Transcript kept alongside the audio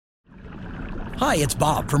Hi, it's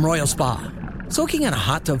Bob from Royal Spa. Soaking in a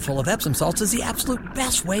hot tub full of Epsom salts is the absolute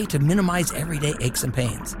best way to minimize everyday aches and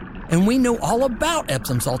pains. And we know all about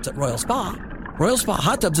Epsom salts at Royal Spa. Royal Spa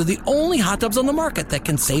hot tubs are the only hot tubs on the market that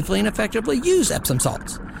can safely and effectively use Epsom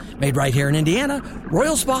salts. Made right here in Indiana,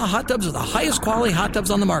 Royal Spa hot tubs are the highest quality hot tubs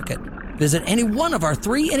on the market. Visit any one of our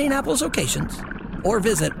 3 Indianapolis locations or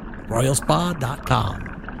visit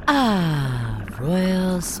royalspa.com. Ah,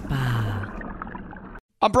 Royal Spa.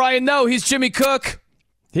 I'm Brian Noe. He's Jimmy Cook.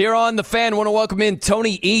 Here on The Fan, want to welcome in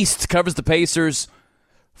Tony East, covers the Pacers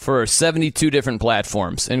for 72 different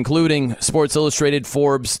platforms, including Sports Illustrated,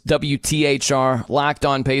 Forbes, WTHR, Locked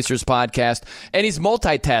On Pacers podcast, and he's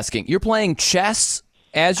multitasking. You're playing chess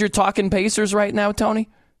as you're talking Pacers right now, Tony?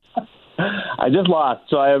 I just lost,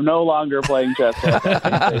 so I am no longer playing chess.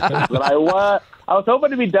 But I was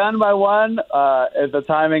hoping to be done by 1. If the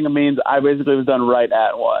timing means I basically was done right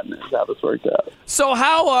at 1. Is how this worked out. So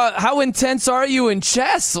how intense are you in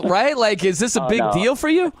chess, right? Like, is this a big deal for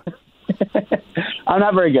you? I'm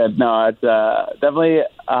not very good. No, it's definitely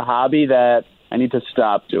a hobby that I need to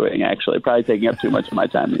stop doing, actually. Probably taking up too much of my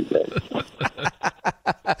time these days.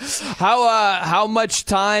 How much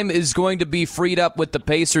time is going to be freed up with the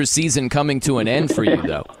Pacers season coming to an end for you,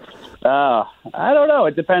 though? I don't know.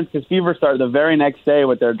 It depends, because Fever start the very next day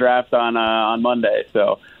with their draft on Monday.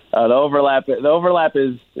 So the overlap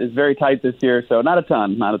is very tight this year. So not a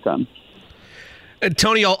ton.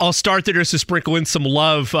 Tony, I'll start there just to sprinkle in some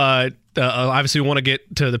love. Obviously, we want to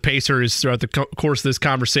get to the Pacers throughout the course of this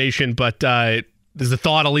conversation, but is the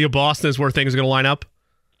thought Aaliyah Boston is where things are going to line up?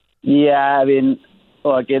 Yeah, I mean,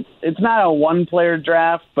 look, it's not a one-player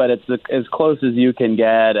draft, but it's as close as you can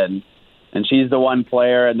get, and she's the one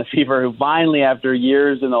player, and the Fever, who finally, after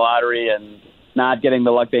years in the lottery and not getting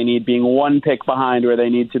the luck they need, being one pick behind where they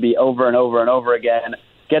need to be over and over and over again,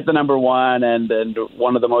 get the number 1, and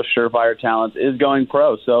one of the most surefire talents is going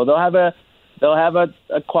pro. So they'll have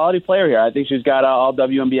a quality player here. I think she's got all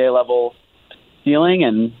WNBA level ceiling,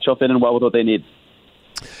 and she'll fit in well with what they need.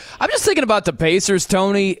 I'm just thinking about the Pacers,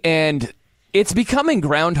 Tony, and it's becoming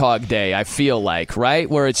Groundhog Day, I feel like, right?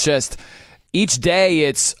 Where it's just each day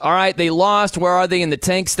it's, all right, they lost. Where are they in the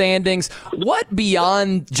tank standings? What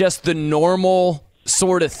beyond just the normal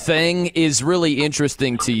sort of thing is really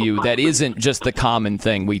interesting to you that isn't just the common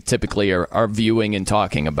thing we typically are viewing and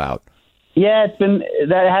talking about? Yeah,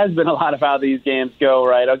 that has been a lot of how these games go,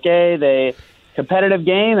 right? Okay, competitive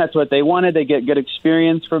game, that's what they wanted. They get good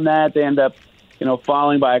experience from that. They end up,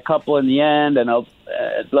 falling by a couple in the end. And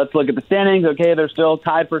let's look at the standings. Okay, they're still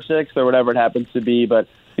tied for 6th or whatever it happens to be. But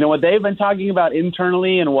what they've been talking about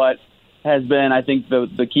internally, and what has been, I think,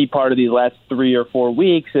 the key part of these last 3 or 4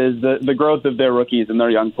 weeks is the growth of their rookies and their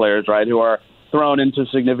young players, right, who are thrown into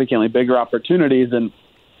significantly bigger opportunities. And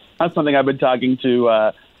that's something I've been talking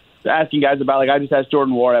to asking guys about. Like, I just asked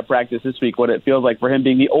Jordan Ward at practice this week what it feels like for him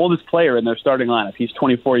being the oldest player in their starting lineup. He's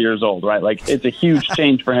 24 years old, right? Like, it's a huge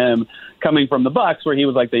change for him coming from the Bucks, where he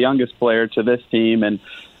was like the youngest player, to this team. And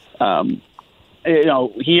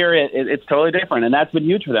here it's totally different, and that's been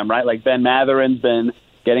huge for them, right? Like, Ben Matherin's been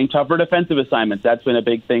getting tougher defensive assignments. That's been a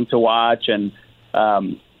big thing to watch. And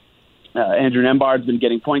Andrew Nembhard's been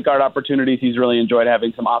getting point guard opportunities. He's really enjoyed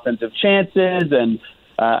having some offensive chances, and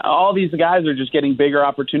all these guys are just getting bigger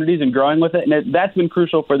opportunities and growing with it. And that's been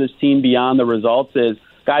crucial for this team beyond the results, is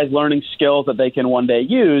guys learning skills that they can one day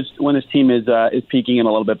use when this team is peaking in a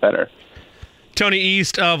little bit better. Tony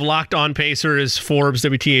East of Locked On Pacers, Forbes,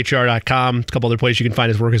 WTHR.com. A couple other places you can find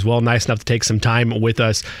his work as well. Nice enough to take some time with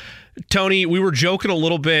us. Tony, we were joking a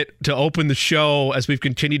little bit to open the show as we've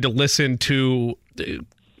continued to listen to,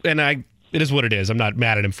 and it is what it is. I'm not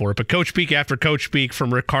mad at him for it, but coach speak after coach speak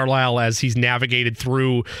from Rick Carlisle as he's navigated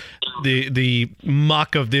through the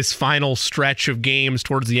muck of this final stretch of games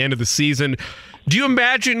towards the end of the season. Do you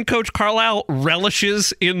imagine Coach Carlisle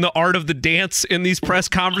relishes in the art of the dance in these press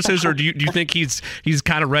conferences, or do you think he's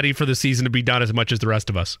kind of ready for the season to be done as much as the rest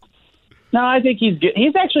of us? No, I think he's good.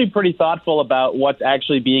 He's actually pretty thoughtful about what's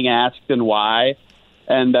actually being asked and why,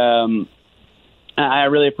 and I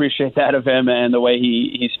really appreciate that of him and the way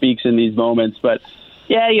he speaks in these moments. But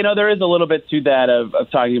yeah, there is a little bit to that of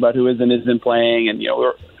talking about who is and isn't playing, and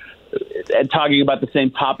and talking about the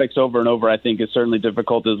same topics over and over, I think, is certainly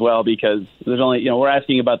difficult as well, because there's only, we're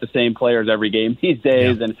asking about the same players every game these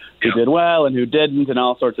days, and who did well and who didn't, and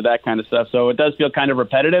all sorts of that kind of stuff. So it does feel kind of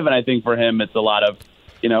repetitive, and I think for him it's a lot of,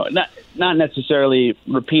 not necessarily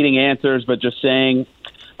repeating answers, but just saying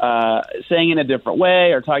in a different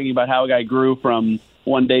way, or talking about how a guy grew from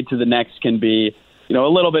one day to the next can be, a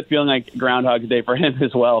little bit feeling like Groundhog Day for him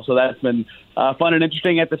as well. So that's been fun and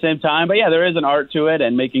interesting at the same time. But yeah, there is an art to it,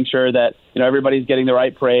 and making sure that everybody's getting the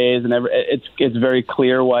right praise, and it's very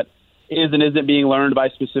clear what is and isn't being learned by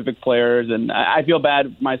specific players. And I feel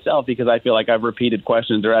bad myself because I feel like I've repeated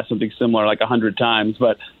questions or asked something similar like 100 times.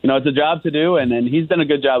 But it's a job to do, and he's done a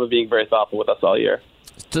good job of being very thoughtful with us all year.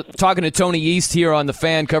 Talking to Tony East here on The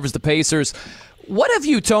Fan, covers the Pacers. What have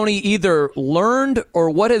you, Tony, either learned or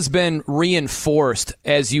what has been reinforced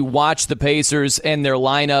as you watch the Pacers and their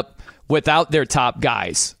lineup without their top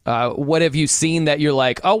guys? What have you seen that you're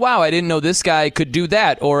like, oh, wow, I didn't know this guy could do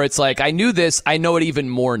that? Or it's like, I knew this, I know it even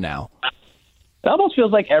more now. It almost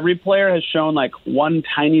feels like every player has shown like one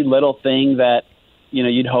tiny little thing that,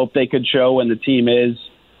 you'd hope they could show when the team is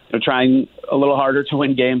trying a little harder to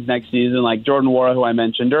win games next season. Like Jordan Nwora, who I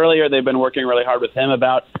mentioned earlier, they've been working really hard with him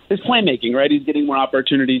about his playmaking, right? He's getting more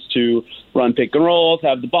opportunities to run pick and rolls,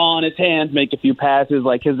 have the ball in his hands, make a few passes.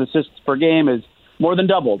 Like his assists per game is more than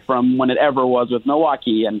doubled from when it ever was with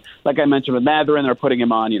Milwaukee. And like I mentioned with Mathurin, they're putting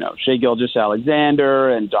him on, Shai Gilgeous-Alexander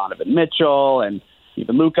and Donovan Mitchell and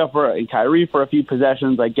even Luka and Kyrie for a few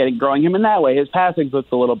possessions, like growing him in that way. His passing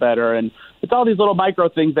looks a little better. And it's all these little micro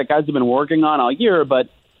things that guys have been working on all year, but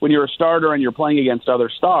when you're a starter and you're playing against other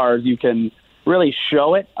stars, you can really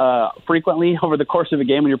show it frequently over the course of a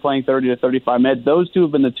game when you're playing 30 to 35 minutes. Those two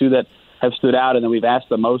have been the two that have stood out and that we've asked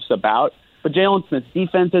the most about. But Jalen Smith's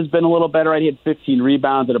defense has been a little better. Right? He had 15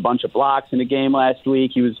 rebounds and a bunch of blocks in a game last week.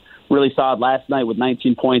 He was really solid last night with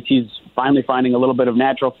 19 points. He's finally finding a little bit of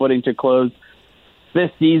natural footing to close this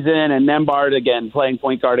season. And Nembhard, again, playing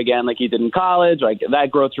point guard again like he did in college. Like that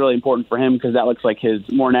growth's really important for him because that looks like his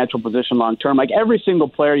more natural position long term. Like every single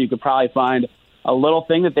player, you could probably find a little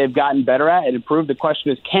thing that they've gotten better at and improved. The question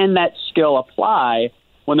is, can that skill apply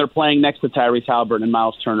when they're playing next to Tyrese Haliburton and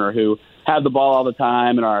Miles Turner, who have the ball all the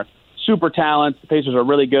time and are super talents? The Pacers are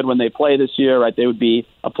really good when they play this year, right? They would be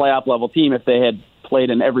a playoff level team if they had played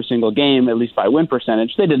in every single game, at least by win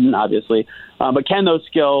percentage. They didn't, obviously. But can those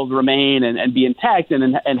skills remain and be intact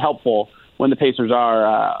and helpful when the Pacers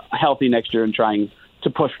are healthy next year and trying to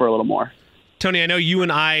push for a little more? Tony, I know you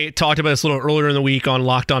and I talked about this a little earlier in the week on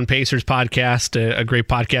Locked On Pacers podcast, a great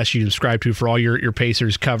podcast you subscribe to for all your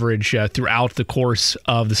Pacers coverage throughout the course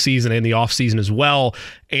of the season and the offseason as well.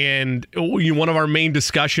 And one of our main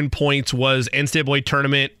discussion points was NCAA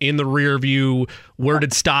tournament in the rear view. Where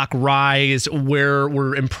did stock rise? Where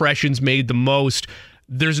were impressions made the most?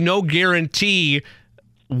 There's no guarantee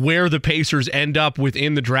where the Pacers end up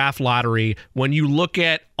within the draft lottery. When you look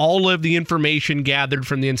at all of the information gathered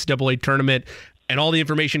from the NCAA tournament and all the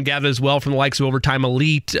information gathered as well from the likes of Overtime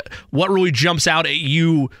Elite, what really jumps out at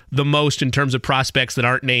you the most in terms of prospects that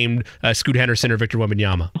aren't named Scoot Henderson or Victor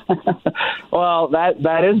Wembanyama? Well,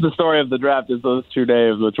 that is the story of the draft, is those 2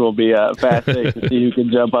 days, which will be fascinating to see who can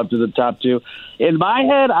jump up to the top two. In my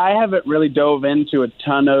head, I haven't really dove into a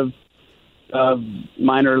ton of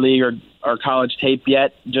minor league or college tape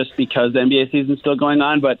yet, just because the NBA season's still going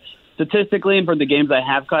on. But statistically, and from the games I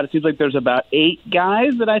have caught, it seems like there's about 8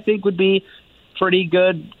 guys that I think would be pretty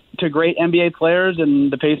good to great NBA players,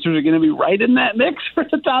 and the Pacers are going to be right in that mix for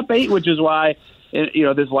the top 8, which is why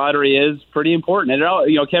this lottery is pretty important.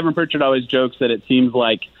 And Kevin Pritchard always jokes that it seems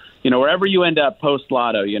like wherever you end up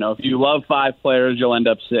post-lotto, if you love 5 players, you'll end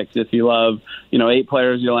up 6. If you love 8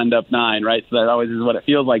 players, you'll end up 9, right? So that always is what it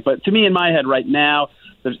feels like. But to me, in my head right now,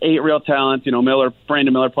 there's 8 real talents.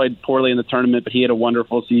 Brandon Miller played poorly in the tournament, but he had a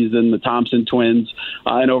wonderful season. The Thompson twins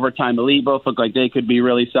and Overtime Elite both look like they could be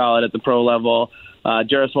really solid at the pro level.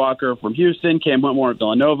 Jarris Walker from Houston, Cam Whitmore at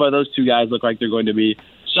Villanova. Those 2 guys look like they're going to be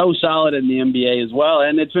so solid in the NBA as well.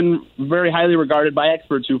 And it's been very highly regarded by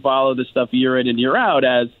experts who follow this stuff year in and year out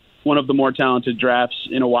as one of the more talented drafts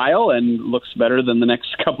in a while, and looks better than the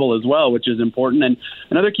next couple as well, which is important. And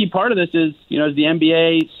another key part of this is, as the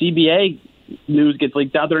NBA, CBA news gets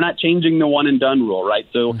leaked out, they're not changing the one and done rule, right?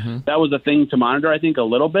 So that was a thing to monitor, I think, a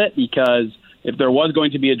little bit, because if there was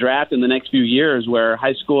going to be a draft in the next few years where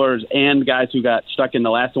high schoolers and guys who got stuck in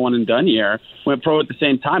the last one and done year went pro at the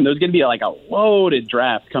same time, there's going to be like a loaded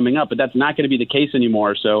draft coming up, but that's not going to be the case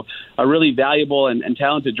anymore. So a really valuable and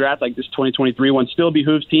talented draft like this 2023 one still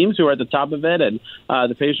behooves teams who are at the top of it, and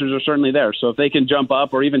the Pacers are certainly there. So if they can jump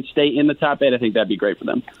up or even stay in the top 8, I think that'd be great for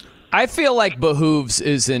them. I feel like behooves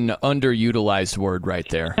is an underutilized word right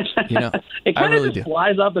there. It kind of just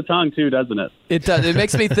flies off the tongue too, doesn't it? It does. It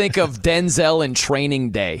makes me think of Denzel in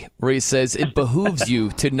Training Day, where he says it behooves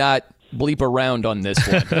you to not bleep around on this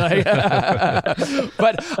one.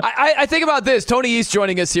 But I think about this. Tony East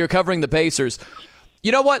joining us here covering the Pacers.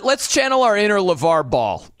 You know what? Let's channel our inner LeVar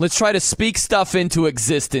Ball. Let's try to speak stuff into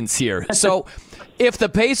existence here. So If the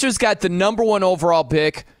Pacers got the number 1 overall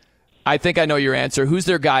pick, I think I know your answer. Who's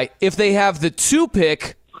their guy? If they have the 2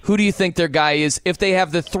 pick, who do you think their guy is? If they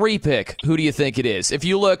have the 3 pick, who do you think it is? If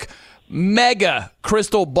you look mega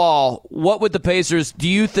crystal ball, what would the Pacers, do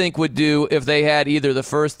you think, would do if they had either the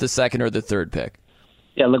 1st, the 2nd, or the 3rd pick?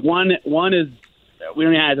 Yeah, look, one is we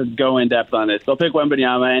don't even have to go in depth on this. They'll pick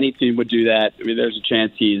Wembanyama. Any team would do that. I mean, there's a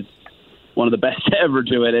chance he's one of the best to ever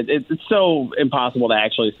do it. It's so impossible to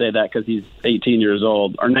actually say that because he's 18 years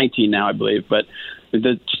old, or 19 now, I believe. But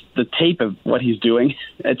the tape of what he's doing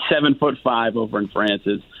at 7'5" over in France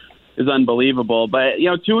is unbelievable. But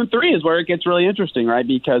 2 and 3 is where it gets really interesting, right?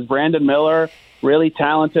 Because Brandon Miller, really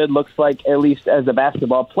talented, looks like at least as a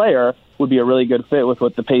basketball player would be a really good fit with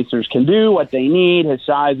what the Pacers can do, what they need. His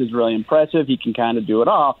size is really impressive. He can kind of do it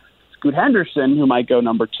all. Scoot Henderson, who might go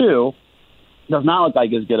number 2, does not look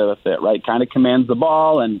like as good of a fit, right? Kind of commands the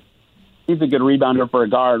ball, and he's a good rebounder for a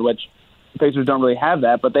guard, which the Pacers don't really have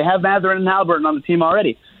that. But they have Mathurin and Halliburton on the team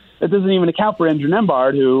already. That doesn't even account for Andrew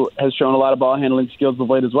Nembhard, who has shown a lot of ball handling skills of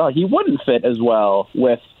late as well. He wouldn't fit as well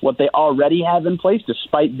with what they already have in place,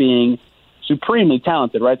 despite being supremely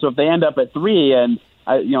talented, right? So if they end up at 3, and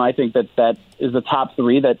I think that is the top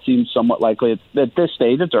 3, that seems somewhat likely at this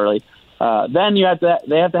stage. It's early. Then they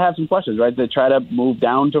have to have some questions, right? They try to move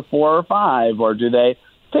down to 4 or 5, or do they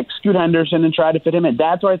pick Scoot Henderson and try to fit him in?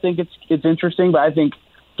 That's where I think it's interesting. But I think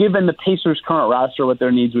given the Pacers' current roster, what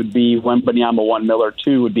their needs would be, Wembanyama 1, Miller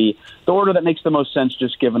 2 would be the order that makes the most sense,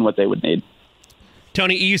 just given what they would need.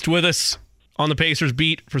 Tony East with us on the Pacers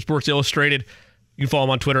beat for Sports Illustrated. You can follow him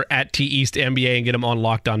on Twitter at TEastNBA and get him on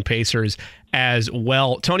Locked On Pacers as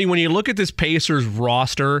well. Tony, when you look at this Pacers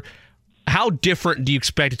roster, how different do you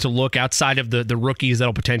expect it to look outside of the rookies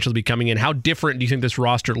that'll potentially be coming in? How different do you think this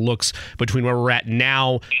roster looks between where we're at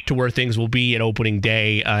now to where things will be at opening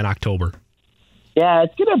day in October? Yeah,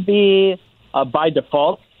 it's going to be, by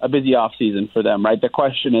default, a busy offseason for them, right? The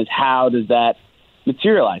question is, how does that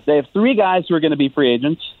materialize? They have 3 guys who are going to be free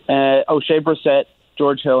agents, O'Shea Brissett,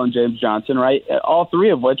 George Hill, and James Johnson, right? All 3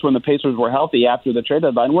 of which, when the Pacers were healthy after the trade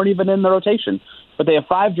deadline, weren't even in the rotation. But they have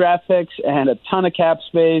 5 draft picks and a ton of cap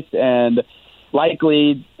space and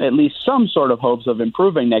likely at least some sort of hopes of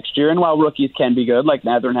improving next year. And while rookies can be good, like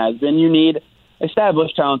Mathurin has been, you need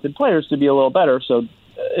established, talented players to be a little better. So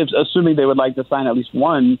assuming they would like to sign at least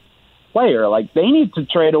one player, like they need to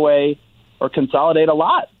trade away or consolidate a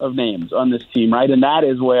lot of names on this team, right? And that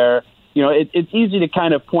is where, it's easy to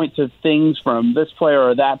kind of point to things from this player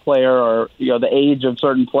or that player or, the age of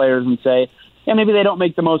certain players and say, yeah, maybe they don't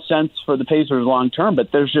make the most sense for the Pacers long term,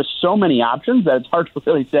 but there's just so many options that it's hard to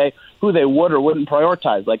really say who they would or wouldn't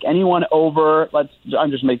prioritize. Like anyone over,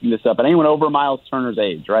 I'm just making this up, but anyone over Miles Turner's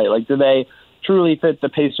age, right? Like, do they truly fit the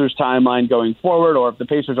Pacers timeline going forward? Or if the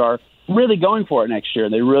Pacers are really going for it next year,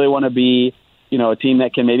 they really want to be, a team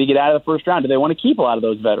that can maybe get out of the first round, do they want to keep a lot of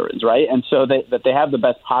those veterans, right? And so that they have the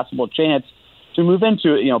best possible chance to move into,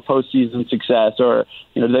 postseason success, or,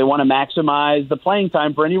 do they want to maximize the playing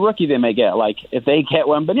time for any rookie they may get? Like if they get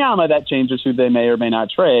Wembanyama, that changes who they may or may not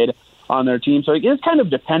trade on their team. So it is kind of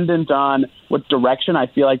dependent on what direction I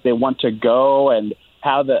feel like they want to go and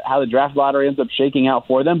how the draft lottery ends up shaking out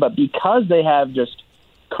for them. But because they have just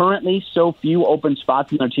currently so few open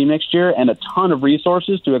spots in their team next year and a ton of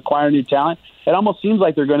resources to acquire new talent, it almost seems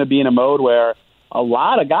like they're going to be in a mode where a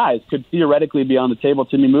lot of guys could theoretically be on the table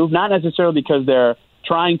to be moved, not necessarily because they're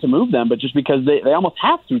trying to move them, but just because they almost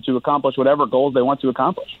have to accomplish whatever goals they want to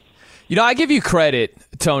accomplish. I give you credit,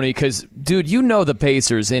 Tony, because, dude, the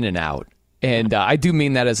Pacers in and out, and I do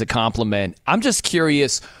mean that as a compliment. I'm just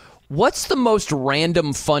curious, what's the most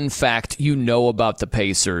random fun fact you know about the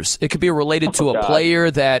Pacers? It could be related to a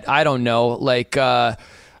player that, I don't know, like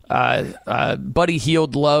Buddy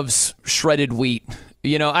Hield loves shredded wheat.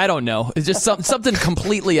 I don't know. It's just something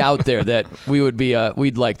completely out there that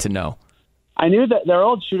we'd like to know. I knew that their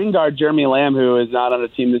old shooting guard, Jeremy Lamb, who is not on the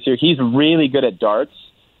team this year, he's really good at darts.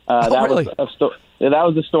 Really? That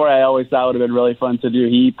was a story I always thought would have been really fun to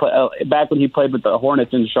do. Back when he played with the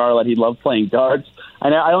Hornets in Charlotte, he loved playing darts.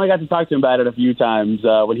 I only got to talk to him about it a few times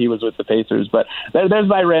when he was with the Pacers. But there's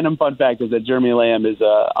my random fun fact, is that Jeremy Lamb is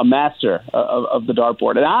a master of the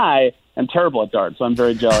dartboard. And I am terrible at darts, so I'm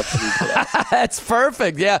very jealous of him for that. That's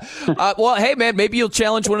perfect, yeah. Well, hey, man, maybe you'll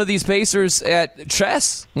challenge one of these Pacers at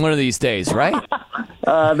chess one of these days, right?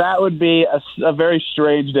 That would be a very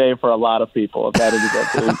strange day for a lot of people if that is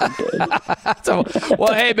the case.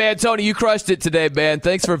 Well, hey, man, Tony, you crushed it today, man.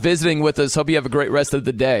 Thanks for visiting with us. Hope you have a great rest of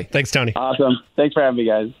the day. Thanks, Tony. Awesome. Thanks for having me,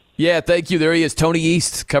 guys. Yeah, thank you. There he is. Tony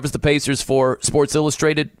East covers the Pacers for Sports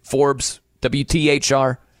Illustrated, Forbes,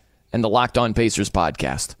 WTHR, and the Locked On Pacers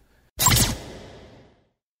podcast.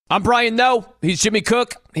 I'm Brian No. He's Jimmy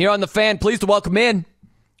Cook here on The Fan. Pleased to welcome in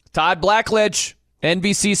Todd Blackledge,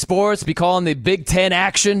 NBC Sports. Be calling the Big Ten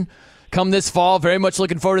action come this fall. Very much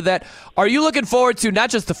looking forward to that. Are you looking forward to not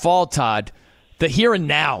just the fall, Todd, the here and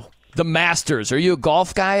now, the Masters? Are you a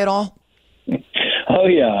golf guy at all? Oh,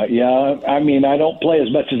 yeah. I mean, I don't play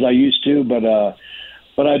as much as I used to,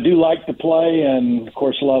 but I do like to play and, of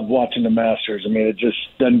course, love watching the Masters. I mean, it just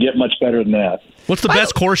doesn't get much better than that. What's the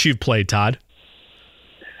best course you've played, Todd?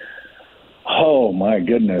 Oh, my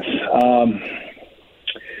goodness.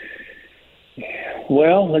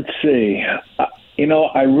 Well, let's see.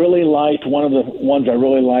 I really liked one of the ones I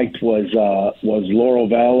really liked was Laurel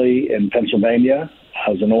Valley in Pennsylvania. I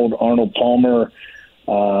was an old Arnold Palmer,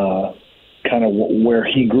 kind of where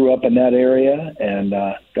he grew up in that area, and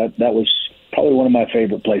that was probably one of my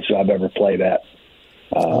favorite places I've ever played at.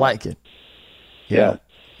 I like it. Yeah.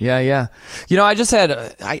 Yeah. I just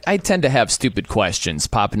had I tend to have stupid questions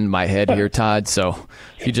pop into my head here, Todd, so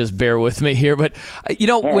if you just bear with me here. But,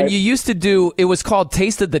 when you used to do, it was called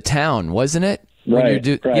Taste of the Town, wasn't it? Right.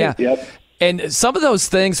 Yeah. Yep. And some of those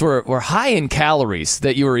things were high in calories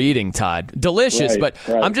that you were eating, Todd. Delicious, but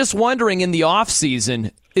I'm just wondering, in the off season,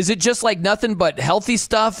 is it just like nothing but healthy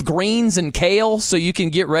stuff, greens and kale, so you can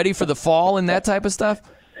get ready for the fall and that type of stuff?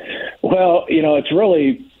 Well, it's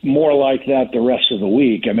really more like that the rest of the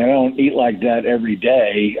week. I mean, I don't eat like that every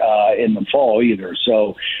day in the fall either.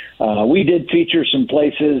 So we did feature some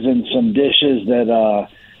places and some dishes that,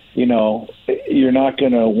 you're not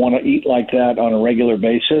going to want to eat like that on a regular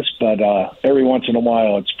basis, but every once in a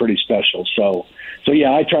while it's pretty special. So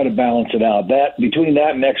yeah, I try to balance it out. Between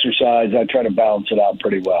that and exercise, I try to balance it out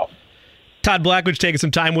pretty well. Todd Blackledge taking some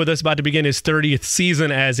time with us, about to begin his 30th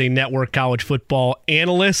season as a network college football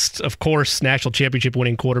analyst. Of course, national championship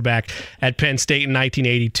winning quarterback at Penn State in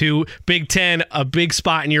 1982. Big Ten, a big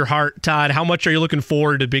spot in your heart. Todd, how much are you looking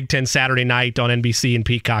forward to Big Ten Saturday night on NBC and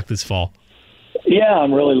Peacock this fall? Yeah,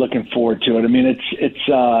 I'm really looking forward to it. I mean, I've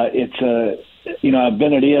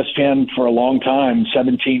been at ESPN for a long time,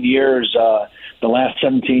 17 years, the last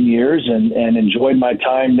 17 years, and enjoyed my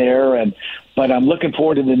time there. But I'm looking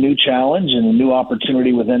forward to the new challenge and the new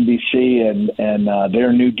opportunity with NBC and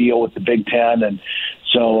their new deal with the Big Ten. And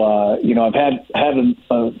so, I've had an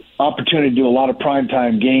opportunity to do a lot of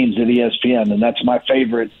primetime games at ESPN, and that's my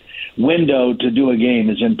favorite window to do a game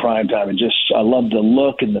is in primetime. I love the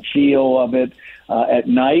look and the feel of it at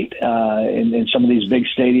night in some of these big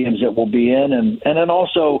stadiums that we'll be in. And then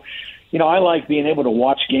also, I like being able to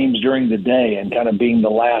watch games during the day and kind of being the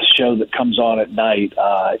last show that comes on at night.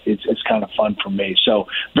 It's kind of fun for me. So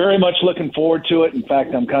very much looking forward to it. In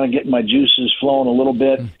fact, I'm kind of getting my juices flowing a little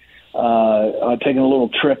bit. Taking a little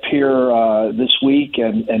trip here this week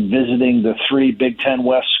and visiting the 3 Big Ten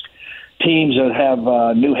West teams that have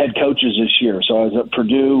new head coaches this year. So I was at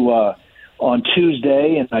Purdue on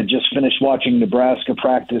Tuesday, and I just finished watching Nebraska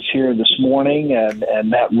practice here this morning, and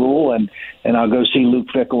Matt Rule, and I'll go see Luke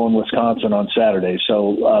Fickell in Wisconsin on Saturday. So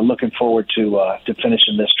looking forward to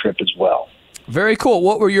finishing this trip as well. Very cool.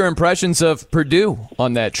 What were your impressions of Purdue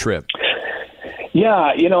on that trip?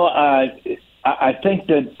 Yeah, I think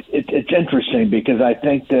that it's interesting because I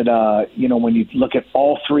think that when you look at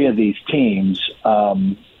all 3 of these teams,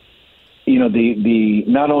 the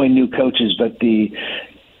not only new coaches but the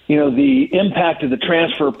impact of the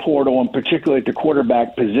transfer portal, and particularly at the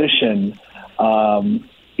quarterback position,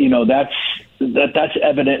 that's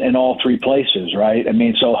evident in all 3 places, right? I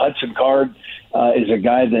mean, so Hudson Card is a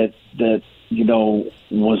guy that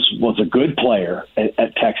was a good player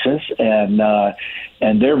at Texas, and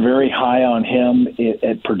they're very high on him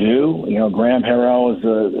at Purdue. Graham Harrell is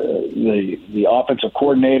the offensive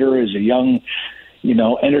coordinator, is a young,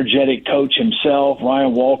 energetic coach himself.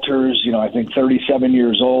 Ryan Walters, I think 37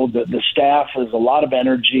 years old. The staff has a lot of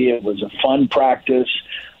energy. It was a fun practice.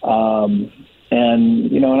 And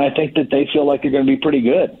I think that they feel like they're going to be pretty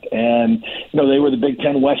good. And, they were the Big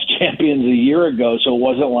Ten West champions a year ago, so it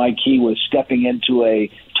wasn't like he was stepping into a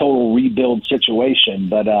total rebuild situation.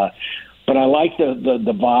 But I like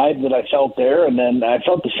the vibe that I felt there, and then I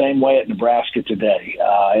felt the same way at Nebraska today.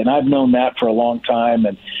 And I've known that for a long time,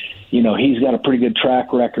 and he's got a pretty good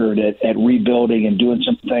track record at rebuilding and doing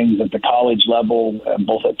some things at the college level,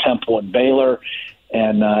 both at Temple and Baylor.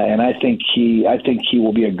 And I think he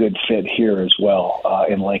will be a good fit here as well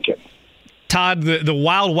in Lincoln. Todd, the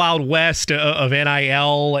wild, wild west of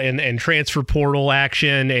NIL and transfer portal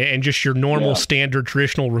action and just your normal standard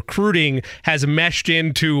traditional recruiting has meshed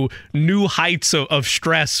into new heights of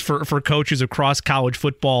stress for coaches across college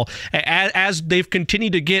football as they've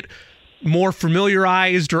continued to get more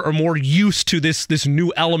familiarized or more used to this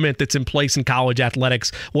new element that's in place in college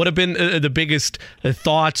athletics? What have been the biggest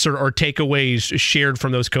thoughts or takeaways shared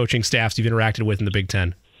from those coaching staffs you've interacted with in the Big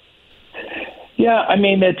Ten? Yeah, I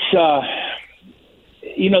mean, it's,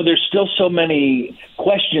 there's still so many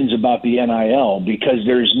questions about the NIL because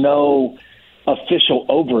there's no official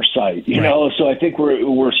oversight, you know? So I think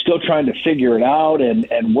we're still trying to figure it out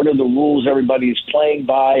and what are the rules everybody's playing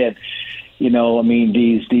by. And,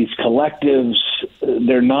 these collectives,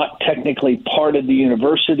 they're not technically part of the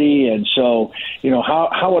university. And so,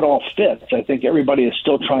 how it all fits, I think everybody is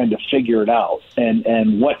still trying to figure it out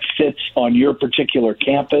and what fits on your particular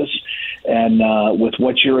campus and with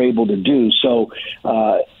what you're able to do. So,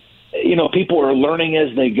 people are learning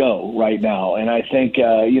as they go right now. And I think,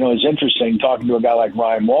 it's interesting talking to a guy like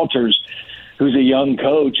Ryan Walters, who's a young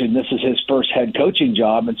coach, and this is his first head coaching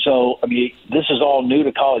job. And so, this is all new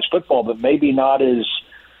to college football, but maybe not as,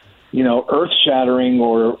 earth-shattering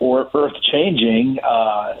or earth-changing,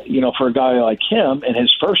 for a guy like him. And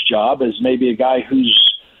his first job is maybe a guy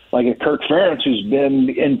who's like a Kirk Ferentz, who's been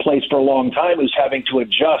in place for a long time, who's having to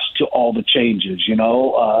adjust to all the changes,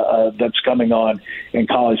 that's coming on in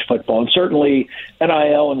college football. And certainly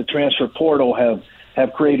NIL and the transfer portal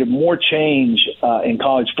have created more change in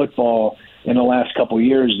college football in the last couple of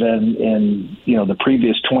years than in, the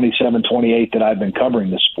previous 27, 28 that I've been covering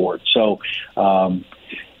the sport. So,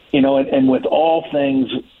 and with all things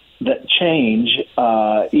that change,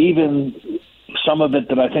 even some of it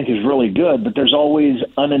that I think is really good, but there's always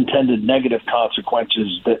unintended negative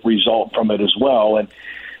consequences that result from it as well.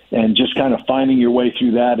 And just kind of finding your way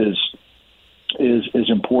through that is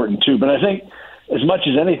important too. But I think as much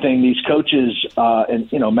as anything, these coaches,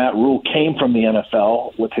 Matt Rule came from the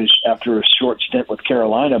NFL after a short stint with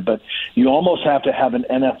Carolina, but you almost have to have an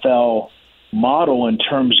NFL model in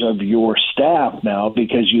terms of your staff now,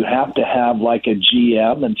 because you have to have like a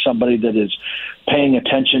GM and somebody that is paying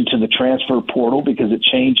attention to the transfer portal because it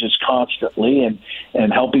changes constantly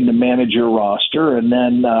and helping to manage your roster. And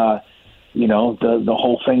then, the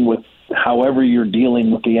whole thing with however you're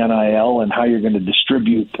dealing with the NIL and how you're going to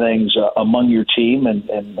distribute things among your team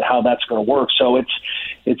and how that's going to work. So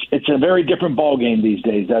it's a very different ballgame these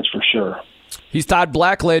days, that's for sure. He's Todd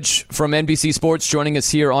Blackledge from NBC Sports joining us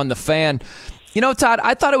here on The Fan. Todd,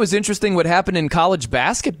 I thought it was interesting what happened in college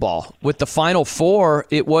basketball with the Final Four.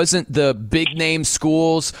 It wasn't the big-name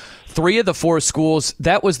schools. 3 of the 4 schools,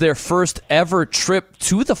 that was their first ever trip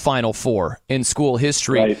to the Final Four in school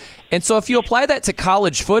history. Right. And so if you apply that to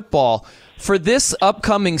college football, for this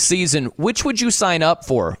upcoming season, which would you sign up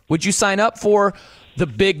for? Would you sign up for the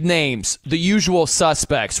big names, the usual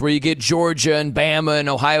suspects, where you get Georgia and Bama and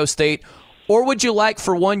Ohio State? Or would you like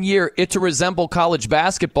for 1 year it to resemble college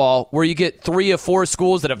basketball, where you get 3 of 4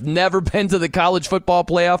 schools that have never been to the college football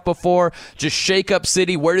playoff before, just shake up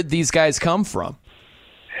city? Where did these guys come from?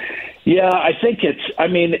 Yeah, I think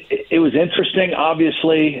it was interesting,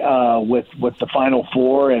 obviously, with the Final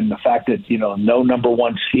Four and the fact that, no number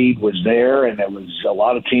 1 seed was there, and there was a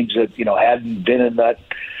lot of teams that, hadn't been in that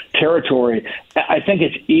territory. I think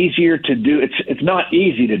it's easier to do. It's not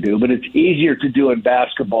easy to do, but it's easier to do in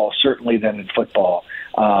basketball, certainly, than in football,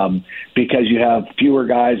 because you have fewer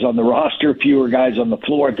guys on the roster, fewer guys on the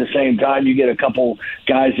floor. At the same time, you get a couple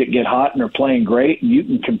guys that get hot and are playing great, and you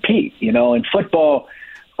can compete. In football,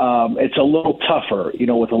 it's a little tougher,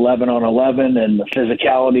 with 11 on 11 and the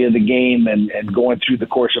physicality of the game and going through the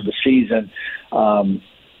course of the season.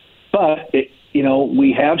 But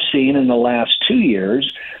we have seen in the last 2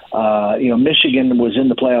 years, Michigan was in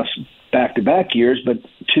the playoffs back-to-back years, but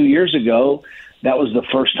 2 years ago, that was the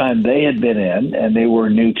first time they had been in, and they were a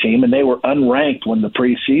new team, and they were unranked when the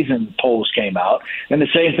preseason polls came out. And the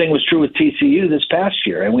same thing was true with TCU this past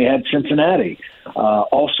year, and we had Cincinnati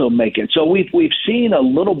also make it. So we've seen a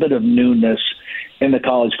little bit of newness in the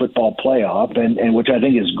college football playoff, and which I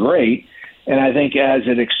think is great. And I think as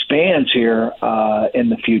it expands here in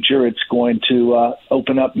the future, it's going to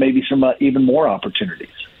open up maybe some even more opportunities.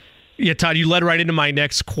 Yeah, Todd, you led right into my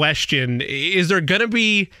next question. Is there going to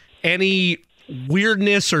be any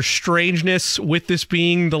weirdness or strangeness with this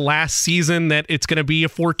being the last season, that it's going to be a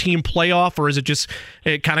 4-team playoff, or is it just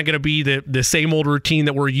kind of going to be the same old routine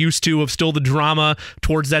that we're used to, of still the drama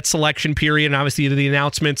towards that selection period and obviously the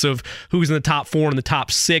announcements of who's in the top 4 and the top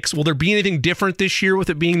 6? Will there be anything different this year with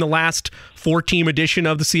it being the last 4-team edition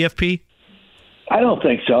of the CFP? I don't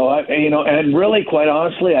think so. And really, quite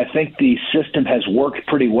honestly, I think the system has worked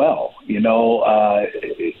pretty well.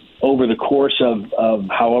 Over the course of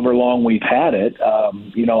however long we've had it,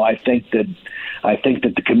 I think that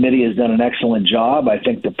the committee has done an excellent job. I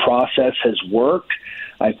think the process has worked.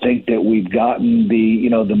 I think that we've gotten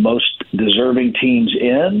the most deserving teams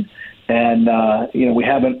in. And, we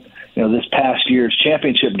haven't, this past year's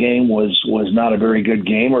championship game was not a very good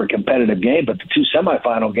game or a competitive game, but the two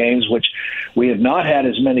semifinal games, which we have not had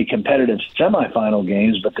as many competitive semifinal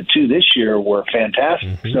games, but the two this year were fantastic.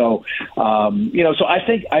 Mm-hmm. So, so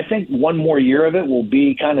I think one more year of it will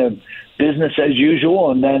be kind of business as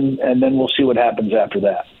usual, and then we'll see what happens after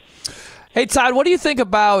that. Hey, Todd, what do you think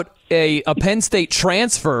about a Penn State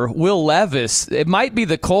transfer, Will Levis? It might be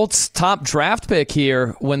the Colts' top draft pick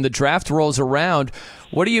here when the draft rolls around.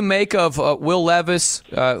 What do you make of Will Levis,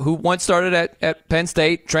 who once started at Penn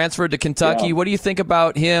State, transferred to Kentucky? Yeah. What do you think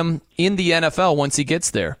about him in the NFL once he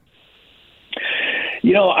gets there?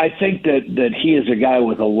 I think that he is a guy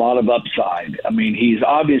with a lot of upside. I mean, he's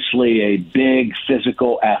obviously a big,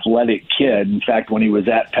 physical, athletic kid. In fact, when he was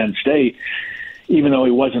at Penn State, even though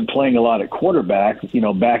he wasn't playing a lot at quarterback,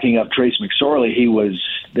 backing up Trace McSorley,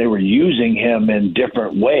 they were using him in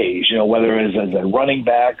different ways, whether it was as a running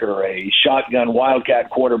back or a shotgun wildcat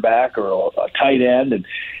quarterback or a tight end.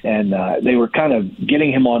 And they were kind of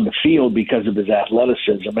getting him on the field because of his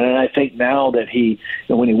athleticism. And I think now that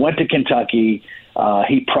when he went to Kentucky,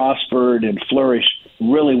 he prospered and flourished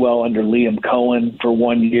really well under Liam Cohen for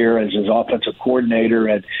 1 year as his offensive coordinator,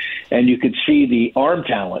 and you could see the arm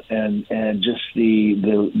talent and just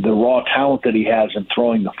the raw talent that he has in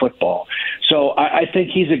throwing the football. So I think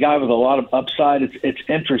he's a guy with a lot of upside. It's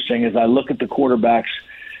interesting as I look at the quarterbacks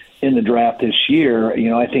in the draft this year.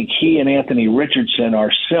 I think he and Anthony Richardson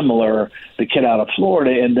are similar, the kid out of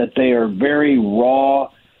Florida, in that they are very raw,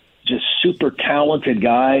 just super talented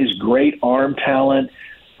guys, great arm talent.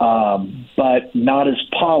 But not as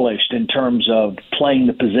polished in terms of playing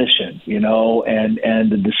the position,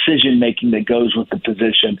 and the decision-making that goes with the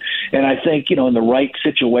position. And I think, in the right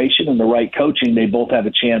situation and the right coaching, they both have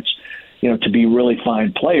a chance, to be really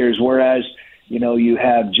fine players. Whereas, you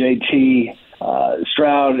have J.T.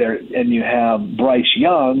 Stroud and you have Bryce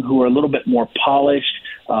Young, who are a little bit more polished.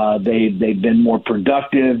 They've been more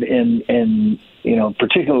productive in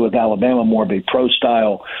particularly with Alabama, more of a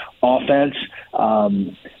pro-style offense.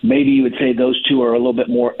 Maybe you would say those two are a little bit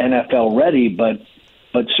more NFL ready, but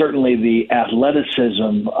certainly the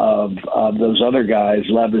athleticism of those other guys,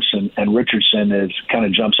 Levis and Richardson, is kind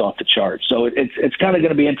of jumps off the charts. So it's kind of going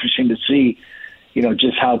to be interesting to see,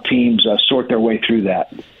 just how teams sort their way through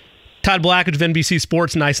that. Todd Blackledge of NBC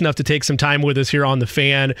Sports, nice enough to take some time with us here on The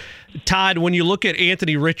Fan. Todd, when you look at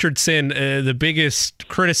Anthony Richardson, the biggest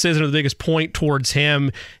criticism, the biggest point towards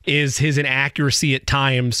him is his inaccuracy at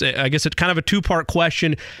times. I guess it's kind of a two-part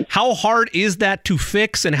question. How hard is that to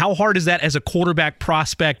fix, and how hard is that as a quarterback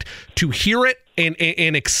prospect to hear it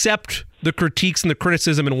and accept the critiques and the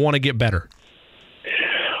criticism and want to get better?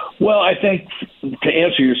 Well, I think to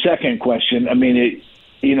answer your second question,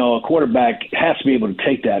 a quarterback has to be able to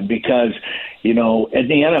take that because, in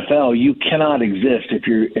the NFL, you cannot exist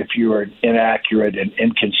if you're an inaccurate and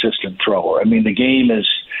inconsistent thrower. The game is,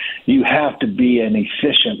 you have to be an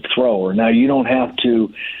efficient thrower. Now, you don't have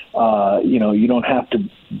to, you don't have to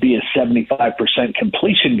be a 75%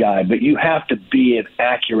 completion guy, but you have to be an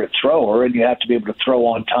accurate thrower, and you have to be able to throw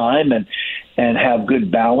on time and have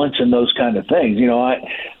good balance and those kind of things.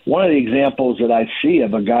 One of the examples that I see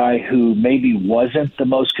of a guy who maybe wasn't the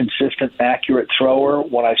most consistent, accurate thrower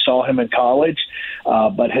when I saw him in college,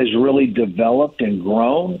 but has really developed and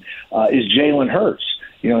grown, is Jalen Hurts.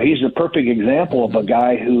 He's the perfect example of a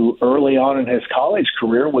guy who early on in his college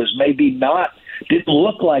career was maybe didn't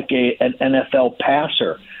look like an NFL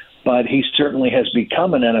passer, but he certainly has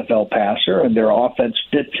become an NFL passer, and their offense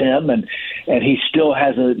fits him, and he still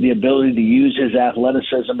has the ability to use his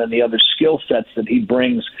athleticism and the other skill sets that he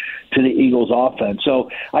brings to the Eagles offense.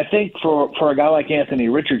 So I think for a guy like Anthony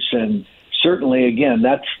Richardson, certainly, again,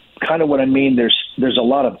 that's kind of what I mean. There's a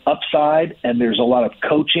lot of upside, and there's a lot of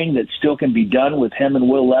coaching that still can be done with him and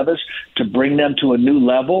Will Levis to bring them to a new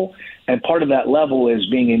level. And part of that level is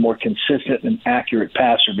being a more consistent and accurate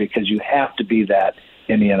passer, because you have to be that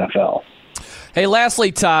in the NFL. Hey,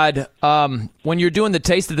 lastly, Todd, when you're doing the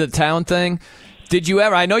Taste of the Town thing, did you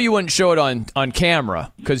ever, I know you wouldn't show it on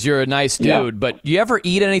camera because you're a nice dude, but do you ever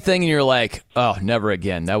eat anything and you're like, oh, never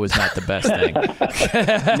again, that was not the best thing?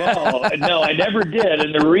 No, I never did.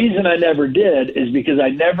 And the reason I never did is because I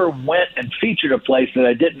never went and featured a place that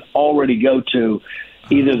I didn't already go to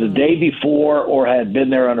either the day before or had been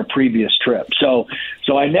there on a previous trip. So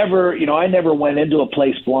I never went into a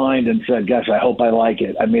place blind and said, gosh, I hope I like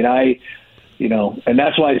it. And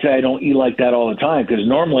that's why I say I don't eat like that all the time, because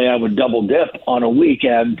normally I would double dip on a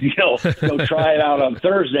weekend, go try it out on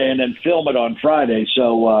Thursday and then film it on Friday.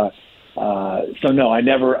 So So no, I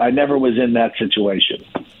never was in that situation.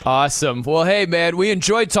 Awesome. Well, hey, man, we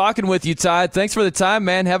enjoyed talking with you, Todd. Thanks for the time,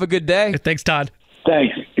 man. Have a good day. Thanks, Todd.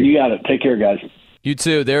 Thanks. You got it. Take care, guys. You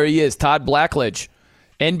too. There he is, Todd Blackledge,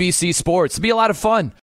 NBC Sports. It'll be a lot of fun.